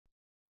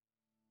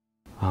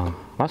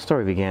My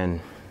story began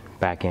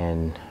back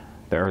in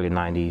the early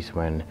 90s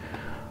when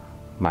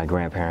my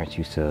grandparents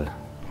used to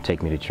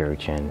take me to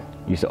church and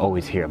used to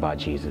always hear about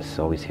Jesus,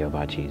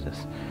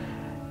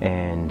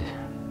 And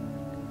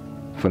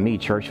for me,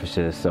 church was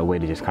just a way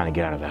to just kind of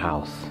get out of the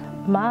house.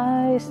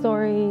 My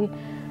story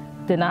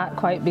did not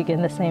quite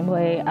begin the same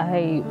way.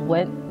 I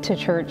went to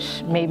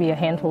church maybe a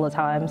handful of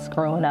times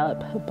growing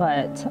up,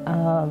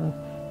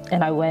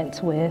 and I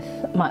went with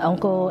my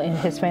uncle and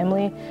his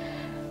family,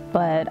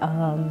 but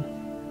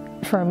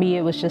for me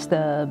it was just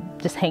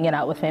hanging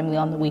out with family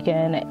on the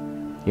weekend.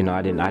 You know,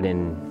 I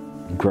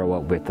didn't grow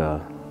up with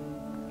a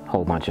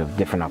whole bunch of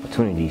different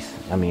opportunities.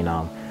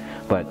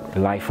 But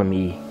life for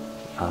me,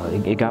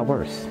 it got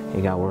worse.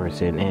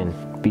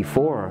 And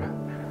before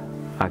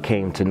I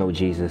came to know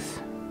Jesus,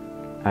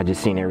 I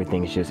just seen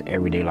everything as just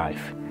everyday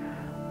life.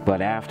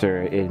 But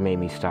after, it made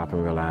me stop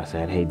and realize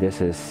that, hey,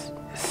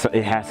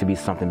 it has to be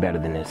something better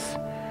than this.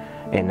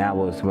 And that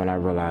was when I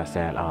realized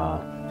that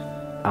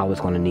I was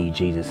going to need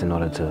Jesus in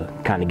order to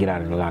kind of get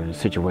out of a lot of the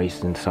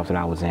situations and stuff that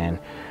I was in.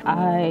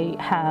 I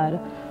had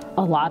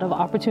a lot of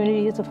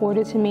opportunities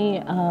afforded to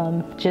me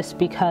just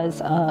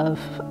because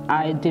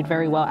I did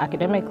very well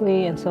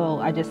academically, and so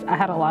I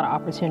had a lot of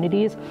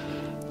opportunities.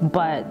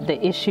 But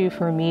the issue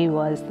for me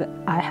was that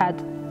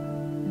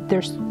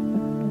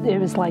it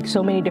was like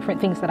so many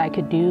different things that I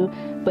could do,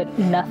 but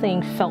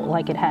nothing felt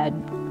like it had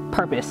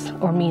purpose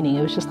or meaning.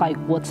 It was just like,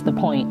 what's the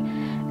point?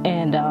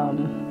 And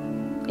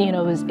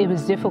it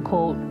was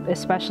difficult,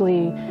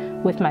 especially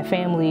with my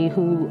family,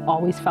 who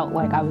always felt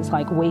like I was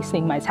like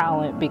wasting my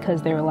talent,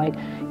 because they were like,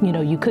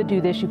 you could do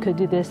this,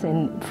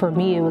 and for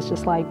me it was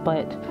just like,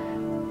 but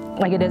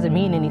like it doesn't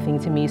mean anything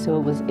to me. So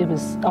it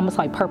was almost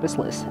like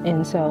purposeless.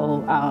 And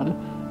so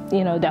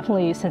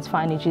definitely since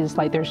finding Jesus,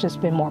 like there's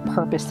just been more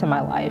purpose to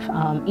my life.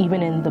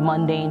 Even in the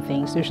mundane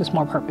things, there's just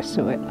more purpose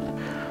to it.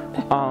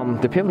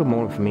 The pivotal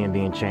moment for me in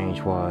being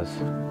changed was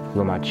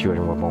when my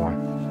children were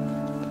born.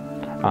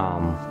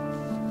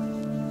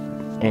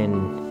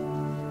 And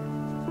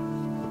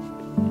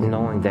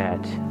knowing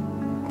that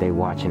they're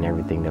watching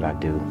everything that I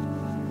do,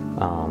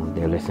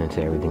 they're listening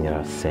to everything that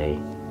I say.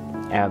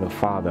 As a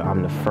father,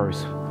 I'm the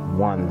first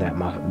one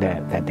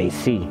that they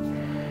see,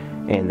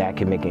 and that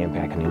can make an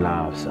impact in their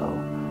lives. So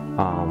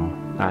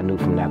I knew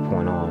from that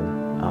point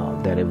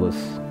on that it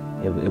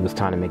was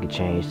time to make a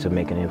change, to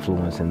make an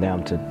influence in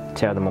them, to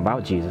tell them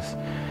about Jesus.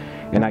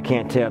 And I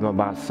can't tell them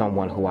about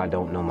someone who I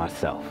don't know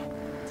myself.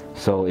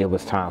 So it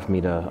was time for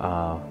me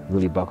to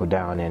really buckle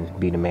down and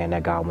be the man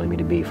that God wanted me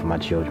to be for my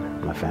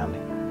children, my family.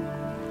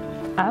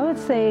 I would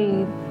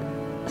say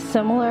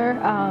similar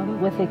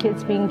with the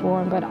kids being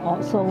born, but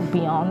also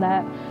beyond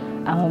that.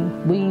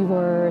 We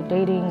were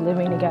dating,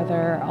 living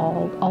together.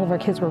 All of our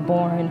kids were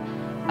born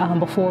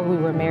before we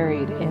were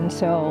married. And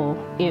so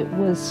it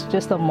was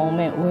just a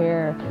moment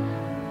where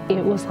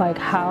it was like,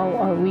 how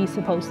are we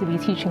supposed to be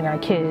teaching our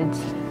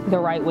kids the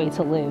right way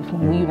to live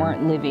when we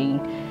weren't living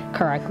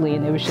correctly?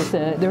 And there was just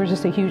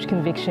a huge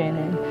conviction.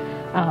 And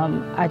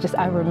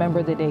I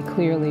remember the day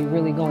clearly,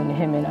 really going to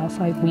him, and I was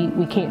like,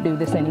 we can't do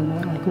this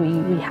anymore. Like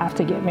we have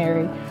to get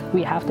married.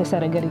 We have to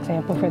set a good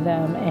example for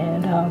them.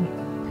 And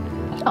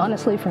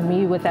honestly, for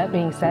me, with that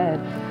being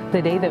said,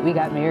 the day that we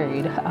got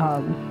married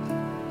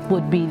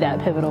would be that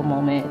pivotal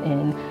moment.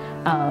 And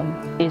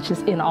it's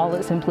just in all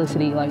its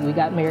simplicity. Like, we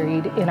got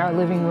married in our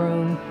living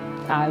room.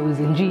 I was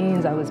in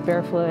jeans, I was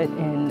barefoot,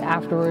 and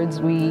afterwards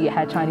we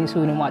had Chinese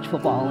food and watched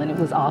football, and it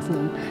was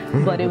awesome.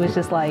 But it was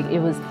just like, it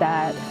was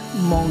that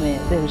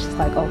moment that was just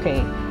like,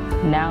 okay,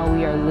 now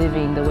we are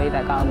living the way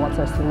that God wants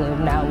us to live.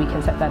 Now we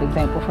can set that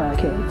example for our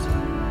kids.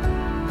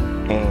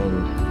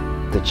 And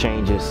the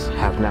changes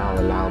have now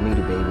allowed me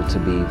to be able to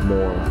be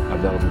more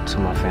available to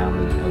my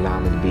family, allow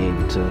me to be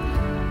able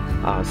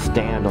to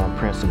stand on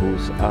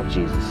principles of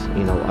Jesus,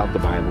 of the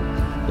Bible,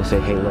 and say,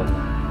 hey, look,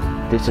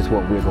 this is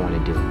what we're going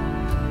to do.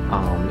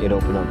 It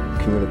opened up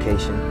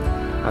communication.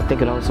 I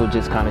think it also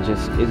just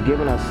is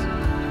giving us,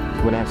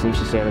 what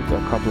Antonisha said a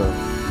couple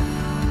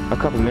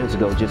of minutes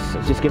ago,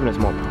 just giving us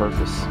more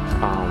purpose.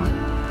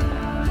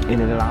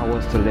 And it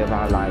allows us to live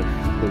our life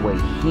the way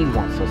He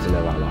wants us to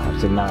live our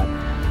lives, and not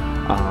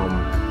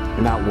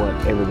what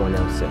everyone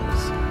else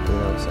says. So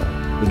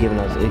it's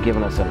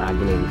giving us an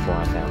identity for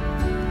our family.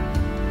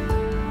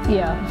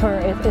 Yeah,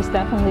 it's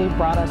definitely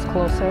brought us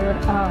closer.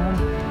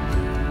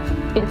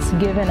 It's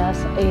given us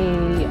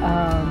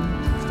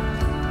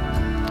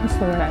what's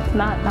the word? It's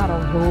not a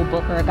rule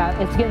book or a guide.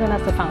 It's given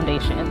us a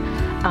foundation,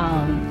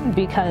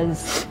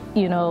 because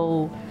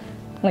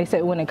like I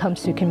said, when it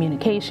comes to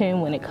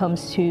communication, when it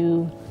comes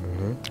to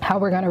how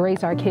we're going to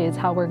raise our kids,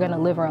 how we're going to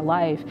live our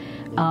life,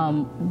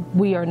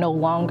 we are no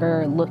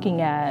longer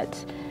looking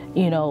at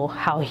you know,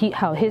 how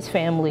his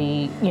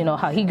family, you know,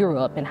 how he grew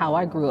up and how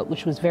I grew up,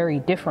 which was very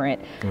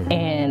different.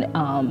 And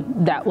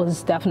that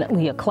was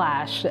definitely a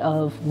clash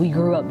of, we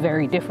grew up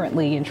very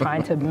differently and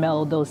trying to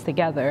meld those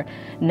together.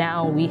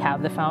 Now we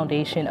have the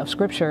foundation of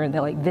Scripture, and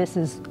they're like, this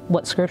is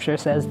what Scripture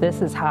says.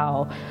 This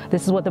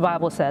is what the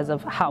Bible says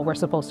of how we're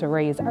supposed to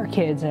raise our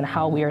kids and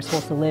how we are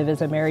supposed to live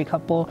as a married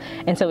couple.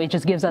 And so it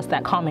just gives us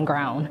that common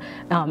ground,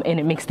 and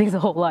it makes things a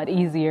whole lot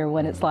easier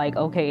when it's like,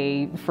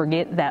 okay,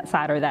 forget that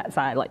side or that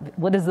side. Like,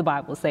 what does the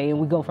Bible say? And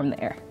we go from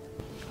there.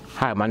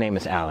 Hi, my name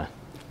is Allan.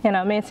 And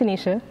I'm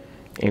Antonisha.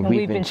 And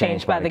we've been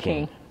changed by the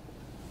King.